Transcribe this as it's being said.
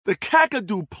The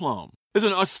Kakadu plum is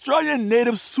an Australian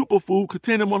native superfood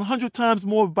containing 100 times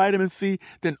more vitamin C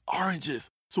than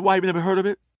oranges. So why have you never heard of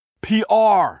it?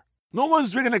 PR. No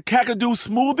one's drinking a Kakadu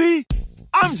smoothie?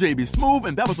 I'm JB Smoove,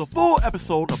 and that was a full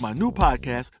episode of my new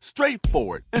podcast,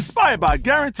 Straightforward, inspired by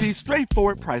guaranteed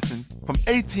straightforward pricing from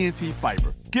AT&T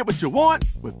Fiber. Get what you want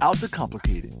without the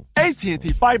complicated. AT&T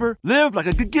Fiber, live like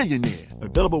a gigillionaire.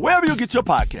 Available wherever you get your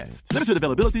podcasts. Limited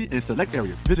availability in select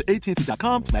areas. Visit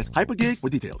AT&T.com/hypergig for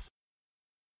details.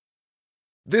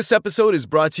 This episode is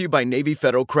brought to you by Navy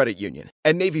Federal Credit Union.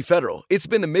 At Navy Federal, it's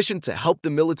been the mission to help the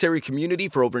military community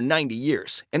for over 90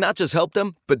 years. And not just help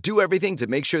them, but do everything to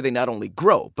make sure they not only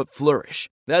grow, but flourish.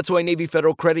 That's why Navy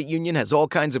Federal Credit Union has all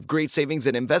kinds of great savings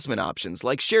and investment options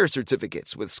like share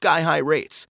certificates with sky-high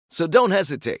rates. So don't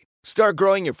hesitate. Start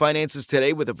growing your finances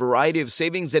today with a variety of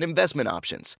savings and investment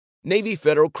options. Navy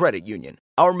Federal Credit Union.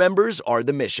 Our members are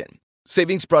the mission.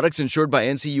 Savings products insured by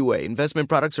NCUA. Investment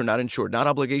products are not insured, not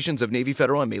obligations of Navy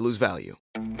Federal and may lose value.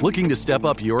 Looking to step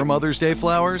up your Mother's Day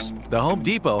flowers? The Home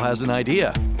Depot has an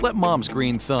idea. Let Mom's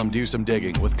green thumb do some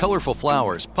digging with colorful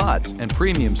flowers, pots, and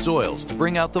premium soils to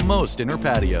bring out the most in her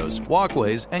patios,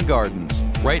 walkways, and gardens.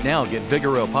 Right now, get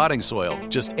Vigoro potting soil,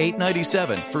 just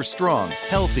 $8.97 for strong,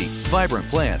 healthy, vibrant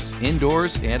plants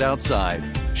indoors and outside.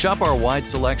 Shop our wide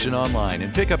selection online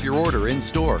and pick up your order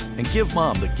in-store and give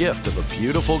Mom the gift of a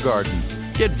beautiful garden.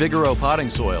 Get Vigoro potting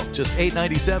soil, just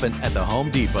 $8.97 at the Home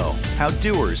Depot. How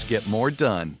doers get more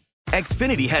done.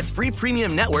 Xfinity has free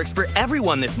premium networks for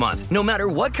everyone this month, no matter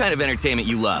what kind of entertainment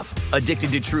you love.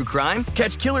 Addicted to true crime?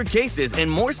 Catch killer cases and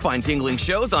more spine-tingling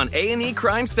shows on A&E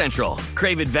Crime Central.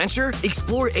 Crave adventure?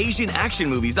 Explore Asian action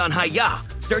movies on Hayya.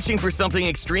 Searching for something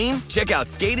extreme? Check out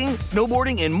skating,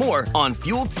 snowboarding, and more on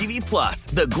Fuel TV Plus,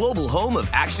 the global home of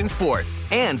action sports.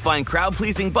 And find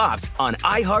crowd-pleasing bops on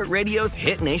iHeartRadio's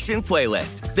Hit Nation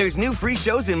playlist. There's new free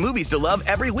shows and movies to love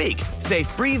every week. Say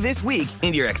free this week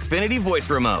in your Xfinity voice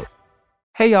remote.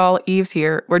 Hey y'all, Eves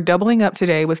here. We're doubling up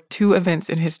today with 2 events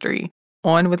in history.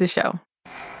 On with the show.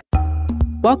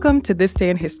 Welcome to This Day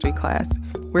in History class,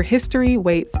 where history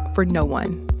waits for no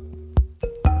one.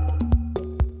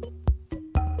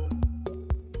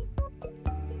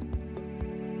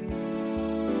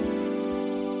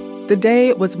 The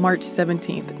day was March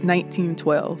 17th,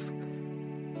 1912.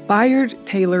 Bayard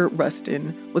Taylor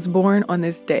Rustin was born on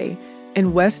this day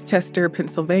in West Chester,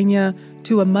 Pennsylvania,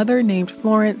 to a mother named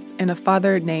Florence and a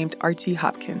father named Archie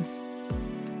Hopkins.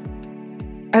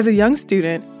 As a young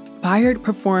student, Bayard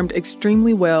performed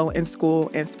extremely well in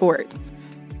school and sports.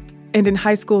 And in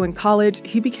high school and college,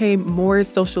 he became more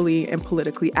socially and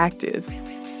politically active.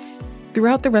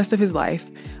 Throughout the rest of his life,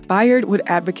 Bayard would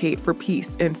advocate for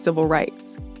peace and civil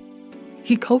rights.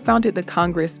 He co-founded the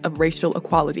Congress of Racial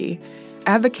Equality,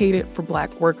 advocated for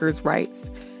Black workers' rights,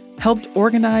 helped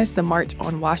organize the March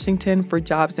on Washington for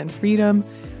Jobs and Freedom,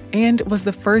 and was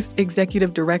the first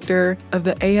executive director of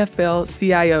the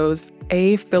AFL-CIO's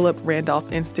A. Philip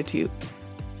Randolph Institute.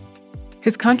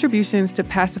 His contributions to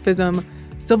pacifism,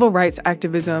 civil rights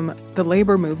activism, the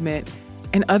labor movement,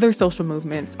 and other social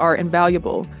movements are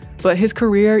invaluable, but his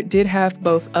career did have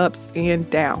both ups and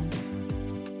downs.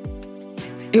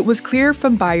 It was clear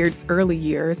from Bayard's early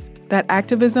years that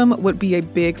activism would be a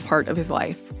big part of his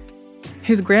life.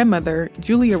 His grandmother,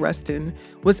 Julia Rustin,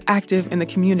 was active in the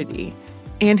community,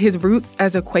 and his roots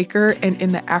as a Quaker and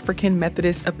in the African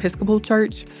Methodist Episcopal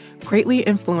Church greatly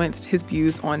influenced his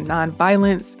views on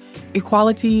nonviolence,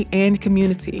 equality, and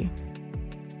community.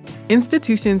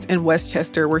 Institutions in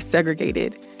Westchester were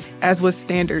segregated, as was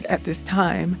standard at this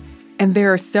time, and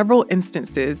there are several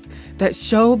instances that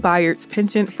show Bayard's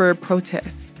penchant for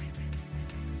protest.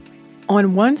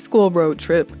 On one school road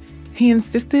trip, he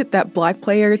insisted that Black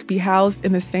players be housed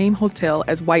in the same hotel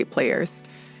as white players,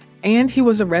 and he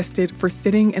was arrested for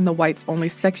sitting in the whites-only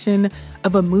section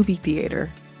of a movie theater.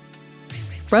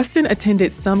 Rustin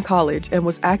attended some college and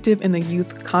was active in the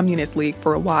Youth Communist League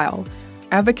for a while,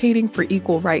 advocating for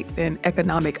equal rights and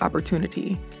economic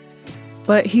opportunity.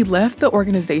 But he left the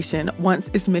organization once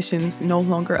its missions no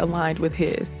longer aligned with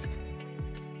his.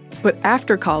 But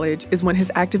after college is when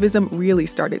his activism really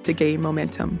started to gain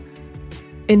momentum.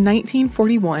 In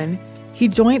 1941, he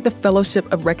joined the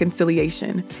Fellowship of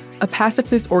Reconciliation, a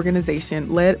pacifist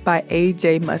organization led by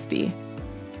A.J. Muste.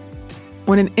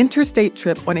 On an interstate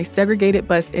trip on a segregated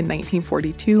bus in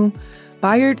 1942,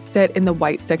 Bayard sat in the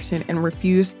white section and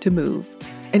refused to move,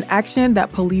 an action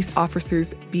that police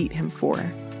officers beat him for.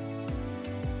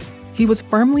 He was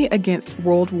firmly against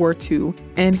World War II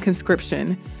and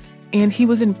conscription, and he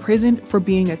was imprisoned for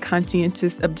being a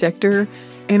conscientious objector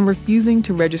and refusing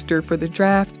to register for the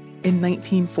draft in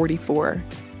 1944.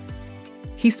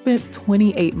 he spent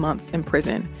 28 months in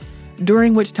prison,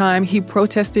 during which time he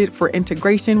protested for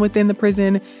integration within the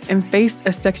prison and faced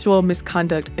a sexual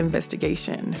misconduct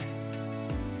investigation.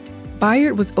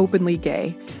 Bayard was openly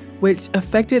gay, which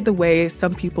affected the way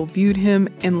some people viewed him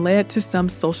and led to some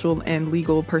social and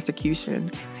legal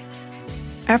persecution.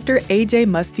 After A.J.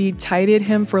 Muste chided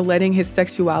him for letting his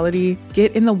sexuality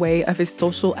get in the way of his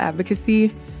social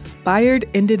advocacy, Bayard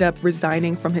ended up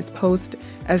resigning from his post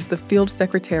as the field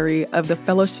secretary of the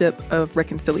Fellowship of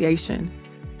Reconciliation.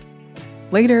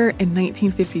 Later, in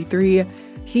 1953,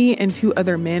 he and 2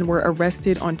 other men were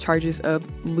arrested on charges of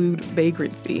lewd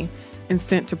vagrancy and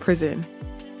sent to prison.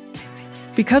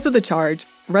 Because of the charge,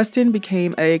 Rustin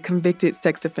became a convicted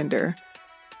sex offender.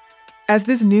 As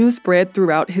this news spread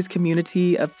throughout his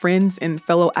community of friends and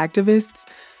fellow activists,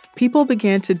 people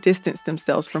began to distance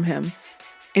themselves from him,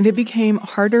 and it became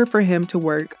harder for him to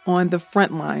work on the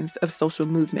front lines of social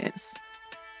movements.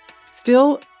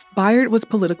 Still, Bayard was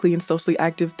politically and socially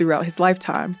active throughout his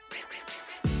lifetime.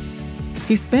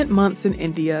 He spent months in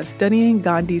India studying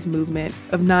Gandhi's movement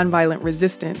of nonviolent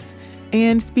resistance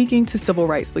and speaking to civil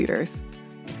rights leaders.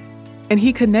 And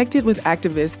he connected with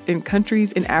activists in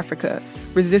countries in Africa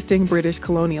resisting British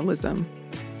colonialism.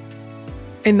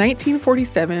 In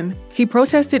 1947, he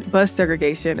protested bus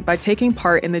segregation by taking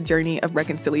part in the Journey of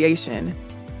Reconciliation.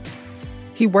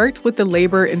 He worked with the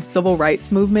labor and civil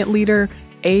rights movement leader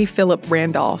A. Philip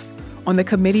Randolph on the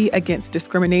Committee Against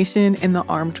Discrimination in the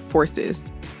Armed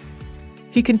Forces.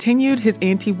 He continued his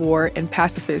anti-war and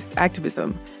pacifist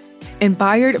activism, and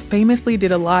Bayard famously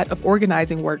did a lot of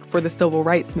organizing work for the civil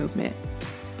rights movement.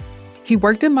 He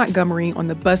worked in Montgomery on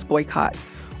the bus boycotts,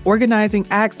 organizing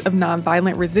acts of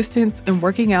nonviolent resistance and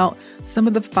working out some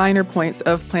of the finer points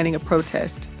of planning a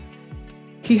protest.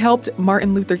 He helped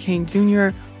Martin Luther King Jr.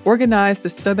 organize the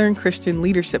Southern Christian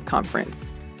Leadership Conference.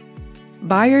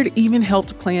 Bayard even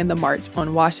helped plan the March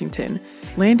on Washington,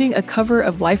 landing a cover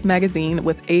of Life magazine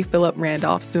with A. Philip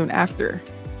Randolph soon after.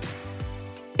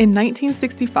 In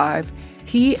 1965,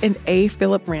 he and A.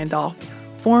 Philip Randolph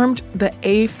formed the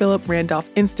A. Philip Randolph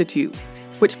Institute,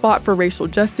 which fought for racial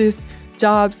justice,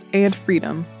 jobs, and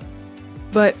freedom.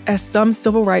 But as some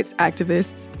civil rights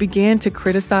activists began to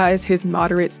criticize his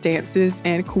moderate stances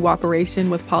and cooperation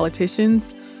with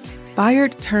politicians,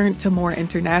 Bayard turned to more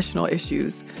international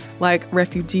issues like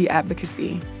refugee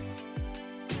advocacy.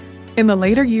 In the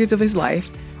later years of his life,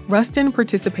 Rustin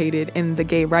participated in the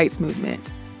gay rights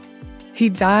movement. He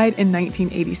died in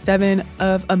 1987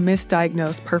 of a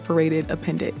misdiagnosed perforated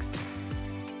appendix.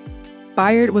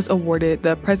 Bayard was awarded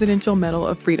the Presidential Medal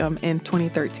of Freedom in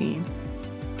 2013.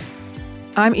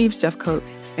 I'm Eve Jeffcoat,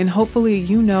 and hopefully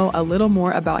you know a little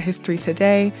more about history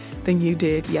today than you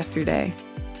did yesterday.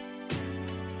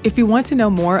 If you want to know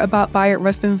more about Bayard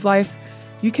Rustin's life,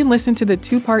 you can listen to the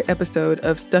 2-part episode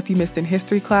of Stuff You Missed in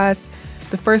History class,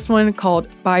 the first one called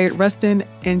Bayard Rustin,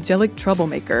 Angelic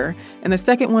Troublemaker, and the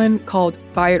second one called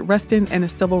Bayard Rustin and the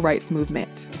Civil Rights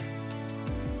Movement.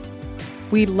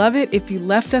 We'd love it if you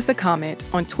left us a comment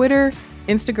on Twitter,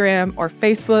 Instagram, or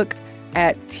Facebook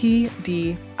at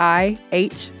TDIHC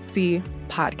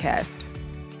Podcast.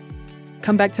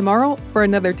 Come back tomorrow for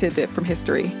another tidbit from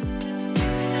history.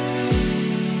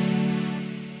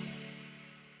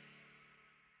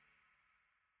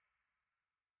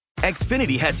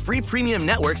 Xfinity has free premium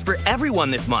networks for everyone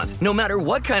this month, no matter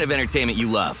what kind of entertainment you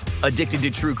love. Addicted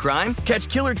to true crime? Catch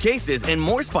killer cases and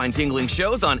more spine-tingling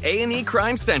shows on A&E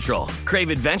Crime Central. Crave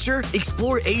adventure?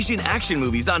 Explore Asian action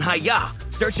movies on Hi-YAH.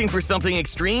 Searching for something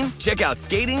extreme? Check out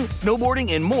skating,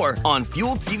 snowboarding, and more on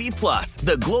Fuel TV Plus,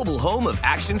 the global home of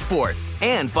action sports.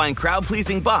 And find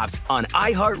crowd-pleasing bops on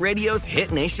iHeartRadio's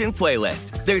Hit Nation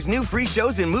playlist. There's new free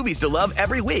shows and movies to love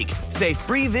every week. Say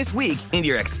free this week in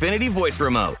your Xfinity voice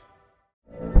remote.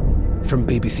 From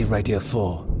BBC Radio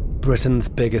 4, Britain's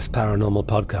biggest paranormal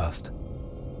podcast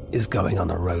is going on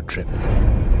a road trip.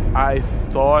 I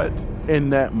thought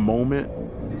in that moment,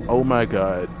 oh my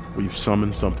God, we've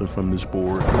summoned something from this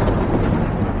board.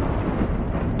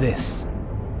 This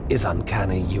is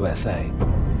Uncanny USA.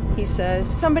 He says,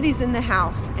 somebody's in the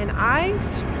house, and I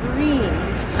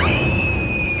screamed.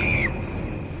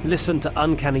 Listen to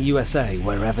Uncanny USA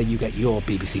wherever you get your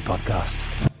BBC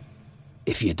podcasts,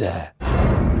 if you dare.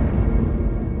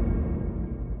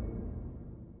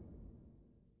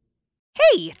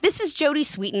 Hey, this is Jodie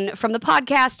Sweetin from the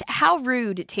podcast How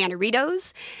Rude,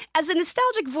 Tanneritos. As a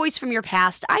nostalgic voice from your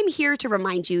past, I'm here to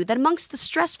remind you that amongst the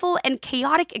stressful and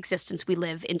chaotic existence we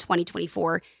live in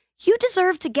 2024, you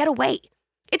deserve to get away.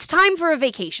 It's time for a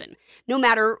vacation, no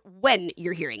matter when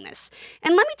you're hearing this.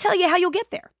 And let me tell you how you'll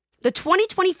get there. The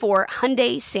 2024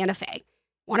 Hyundai Santa Fe.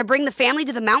 Want to bring the family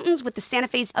to the mountains with the Santa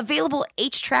Fe's available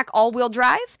H-Track all-wheel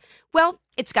drive? Well,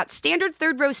 it's got standard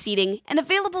third-row seating and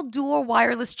available dual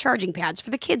wireless charging pads for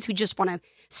the kids who just want to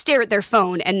stare at their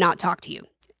phone and not talk to you.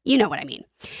 You know what I mean.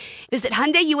 Visit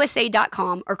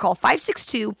HyundaiUSA.com or call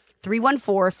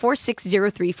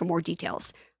 562-314-4603 for more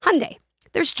details. Hyundai,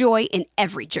 there's joy in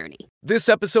every journey. This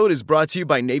episode is brought to you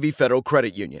by Navy Federal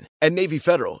Credit Union. At Navy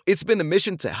Federal, it's been the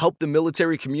mission to help the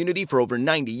military community for over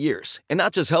 90 years. And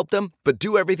not just help them, but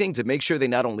do everything to make sure they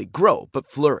not only grow, but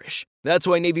flourish. That's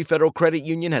why Navy Federal Credit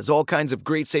Union has all kinds of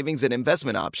great savings and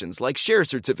investment options like share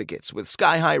certificates with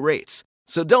sky-high rates.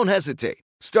 So don't hesitate.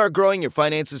 Start growing your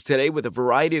finances today with a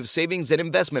variety of savings and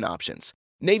investment options.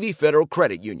 Navy Federal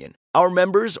Credit Union. Our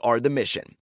members are the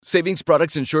mission. Savings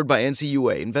products insured by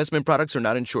NCUA. Investment products are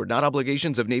not insured, not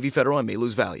obligations of Navy Federal and may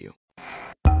lose value.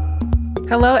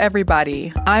 Hello,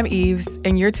 everybody. I'm Eves,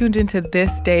 and you're tuned into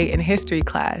This Day in History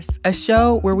class, a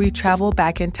show where we travel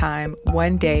back in time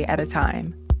one day at a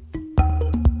time.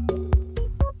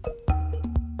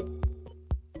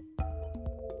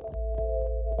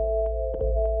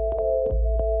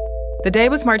 The day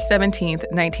was March 17th,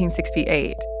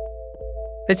 1968.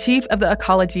 The chief of the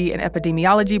Ecology and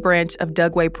Epidemiology branch of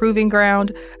Dugway Proving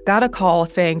Ground got a call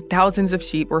saying thousands of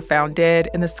sheep were found dead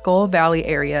in the Skull Valley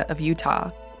area of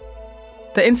Utah.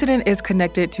 The incident is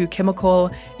connected to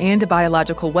chemical and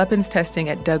biological weapons testing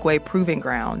at Dugway Proving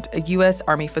Ground, a U.S.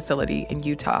 Army facility in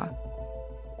Utah.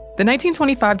 The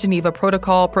 1925 Geneva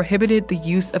Protocol prohibited the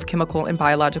use of chemical and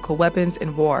biological weapons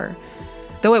in war.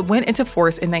 Though it went into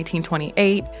force in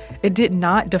 1928, it did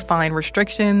not define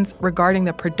restrictions regarding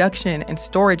the production and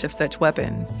storage of such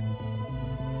weapons.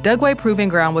 Dugway Proving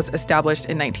Ground was established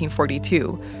in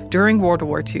 1942, during World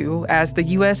War II, as the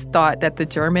U.S. thought that the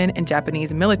German and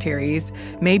Japanese militaries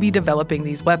may be developing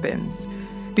these weapons.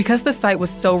 Because the site was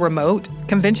so remote,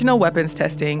 conventional weapons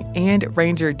testing and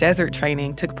Ranger desert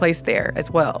training took place there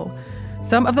as well.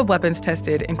 Some of the weapons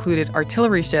tested included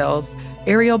artillery shells,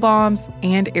 aerial bombs,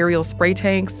 and aerial spray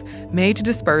tanks made to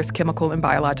disperse chemical and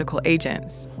biological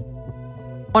agents.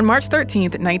 On March 13,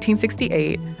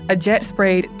 1968, a jet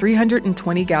sprayed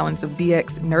 320 gallons of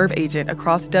VX nerve agent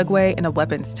across Dugway in a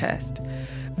weapons test.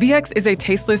 VX is a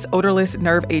tasteless, odorless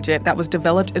nerve agent that was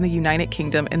developed in the United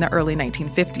Kingdom in the early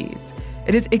 1950s.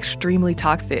 It is extremely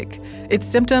toxic. Its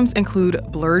symptoms include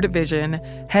blurred vision,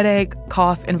 headache,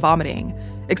 cough, and vomiting.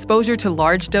 Exposure to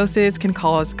large doses can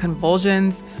cause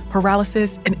convulsions,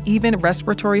 paralysis, and even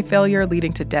respiratory failure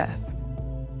leading to death.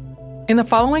 In the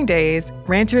following days,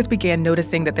 ranchers began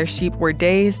noticing that their sheep were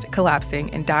dazed,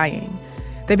 collapsing, and dying.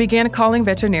 They began calling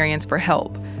veterinarians for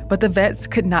help, but the vets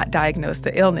could not diagnose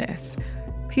the illness.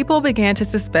 People began to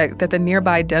suspect that the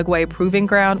nearby Dugway Proving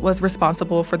Ground was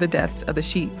responsible for the deaths of the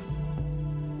sheep.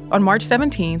 On March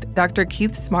 17th, Dr.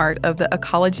 Keith Smart of the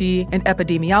Ecology and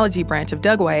Epidemiology branch of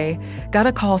Dugway got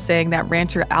a call saying that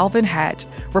rancher Alvin Hatch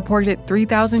reported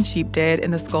 3,000 sheep dead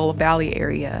in the Skull Valley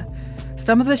area.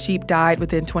 Some of the sheep died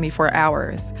within 24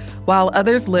 hours, while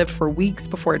others lived for weeks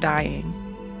before dying.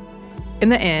 In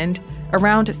the end,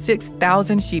 around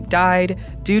 6,000 sheep died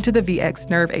due to the VX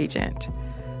nerve agent.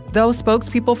 Though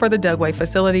spokespeople for the Dugway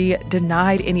facility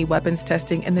denied any weapons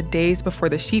testing in the days before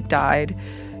the sheep died,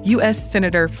 U.S.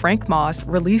 Senator Frank Moss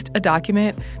released a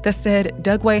document that said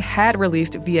Dugway had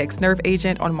released VX nerve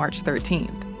agent on March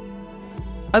 13th.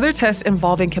 Other tests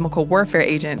involving chemical warfare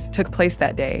agents took place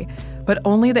that day, but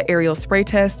only the aerial spray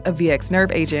test of VX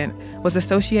nerve agent was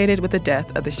associated with the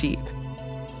death of the sheep.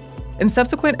 In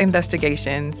subsequent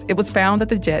investigations, it was found that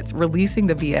the jets releasing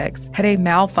the VX had a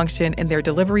malfunction in their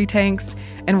delivery tanks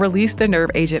and released the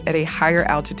nerve agent at a higher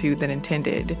altitude than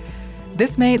intended.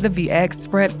 This made the VX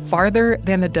spread farther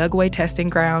than the Dugway testing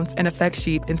grounds and affect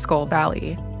sheep in Skull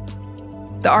Valley.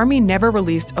 The Army never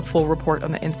released a full report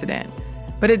on the incident,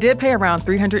 but it did pay around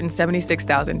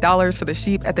 $376,000 for the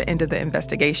sheep at the end of the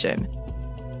investigation.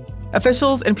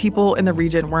 Officials and people in the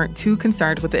region weren't too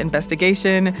concerned with the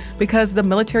investigation because the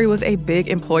military was a big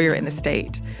employer in the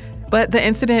state. But the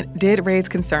incident did raise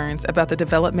concerns about the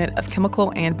development of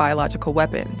chemical and biological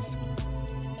weapons.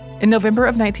 In November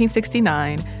of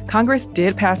 1969, Congress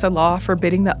did pass a law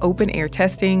forbidding the open-air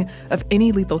testing of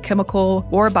any lethal chemical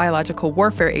or biological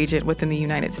warfare agent within the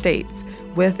United States,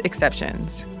 with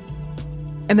exceptions.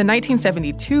 And the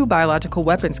 1972 Biological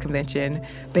Weapons Convention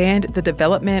banned the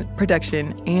development,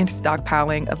 production, and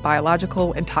stockpiling of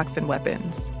biological and toxin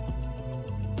weapons.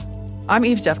 I'm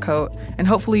Eve Jeffcoat, and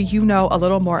hopefully you know a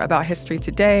little more about history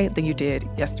today than you did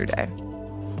yesterday.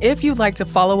 If you'd like to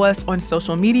follow us on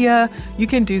social media, you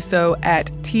can do so at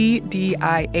TDIHC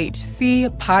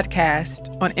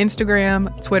Podcast on Instagram,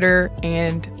 Twitter,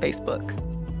 and Facebook.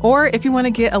 Or if you want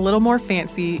to get a little more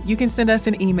fancy, you can send us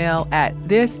an email at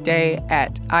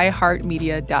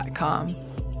thisday@iheartmedia.com.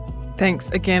 Thanks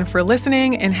again for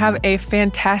listening, and have a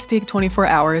fantastic 24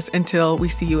 hours until we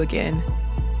see you again.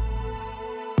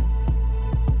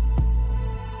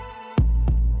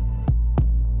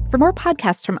 For more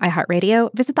podcasts from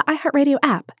iHeartRadio, visit the iHeartRadio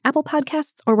app, Apple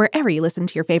Podcasts, or wherever you listen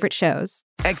to your favorite shows.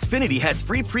 Xfinity has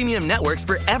free premium networks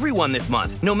for everyone this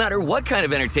month, no matter what kind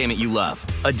of entertainment you love.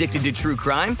 Addicted to true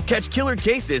crime? Catch killer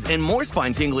cases and more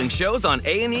spine-tingling shows on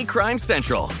A&E Crime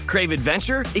Central. Crave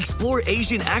adventure? Explore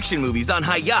Asian action movies on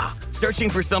Hi-YAH.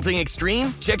 Searching for something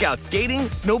extreme? Check out skating,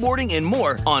 snowboarding, and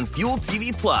more on Fuel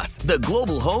TV Plus, the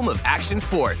global home of action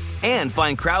sports. And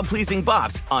find crowd-pleasing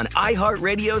bops on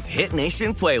iHeartRadio's Hit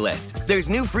Nation playlist. There's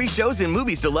new free shows and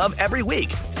movies to love every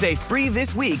week. Say free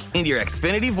this week in your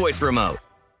Xfinity voice remote.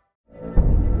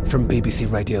 From BBC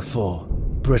Radio 4,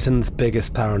 Britain's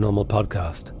biggest paranormal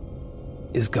podcast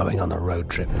is going on a road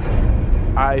trip.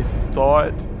 I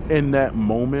thought in that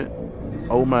moment,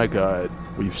 oh my God,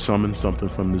 we've summoned something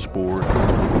from this board.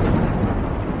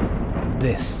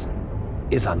 This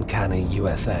is Uncanny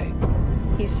USA.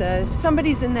 He says,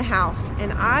 somebody's in the house,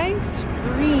 and I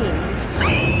screamed.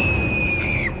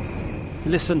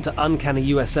 Listen to Uncanny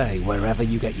USA wherever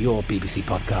you get your BBC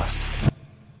podcasts,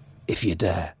 if you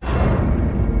dare.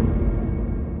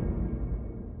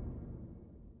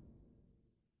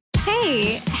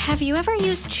 Hey, have you ever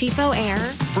used Cheapo Air?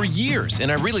 For years,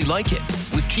 and I really like it.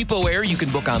 With Cheapo Air, you can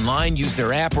book online, use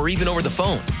their app, or even over the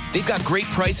phone. They've got great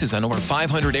prices on over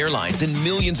 500 airlines and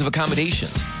millions of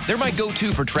accommodations. They're my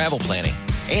go-to for travel planning.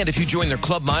 And if you join their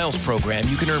Club Miles program,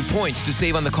 you can earn points to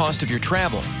save on the cost of your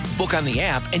travel. Book on the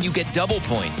app, and you get double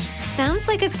points. Sounds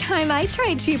like it's time I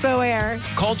tried Cheapo Air.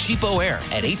 Call Cheapo Air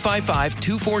at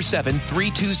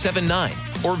 855-247-3279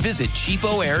 or visit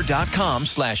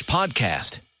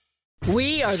cheapoair.com/podcast.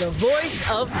 We are the voice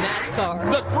of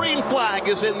NASCAR. The green flag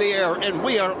is in the air, and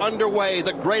we are underway.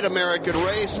 The Great American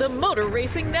Race. The Motor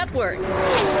Racing Network.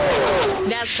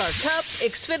 NASCAR Cup,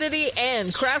 Xfinity,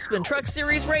 and Craftsman Truck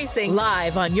Series Racing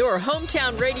live on your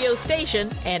hometown radio station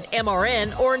and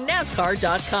MRN or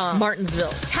NASCAR.com.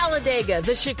 Martinsville, Talladega,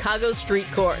 the Chicago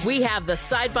Street Course. We have the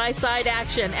side-by-side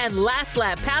action and last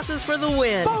lap passes for the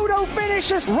win. Photo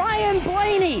finishes. Ryan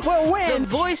Blaney will win. The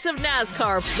voice of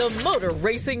NASCAR, the Motor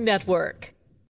Racing Network.